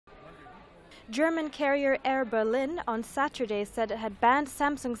German carrier Air Berlin on Saturday said it had banned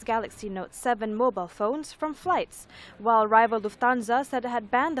Samsung's Galaxy Note 7 mobile phones from flights, while rival Lufthansa said it had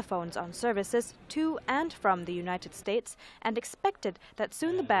banned the phones on services to and from the United States and expected that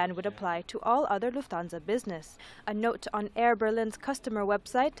soon the ban would apply to all other Lufthansa business. A note on Air Berlin's customer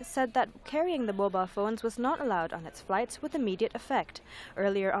website said that carrying the mobile phones was not allowed on its flights with immediate effect.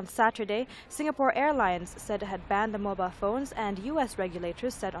 Earlier on Saturday, Singapore Airlines said it had banned the mobile phones, and U.S.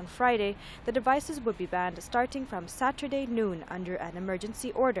 regulators said on Friday the devices would be banned starting from Saturday noon under an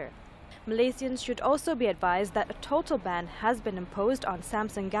emergency order. Malaysians should also be advised that a total ban has been imposed on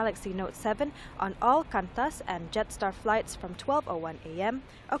Samsung Galaxy Note 7 on all Qantas and Jetstar flights from 12:01 a.m.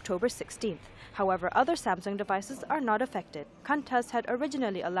 October 16th. However, other Samsung devices are not affected. Qantas had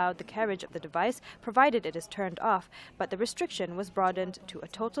originally allowed the carriage of the device provided it is turned off, but the restriction was broadened to a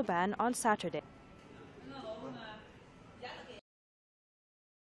total ban on Saturday.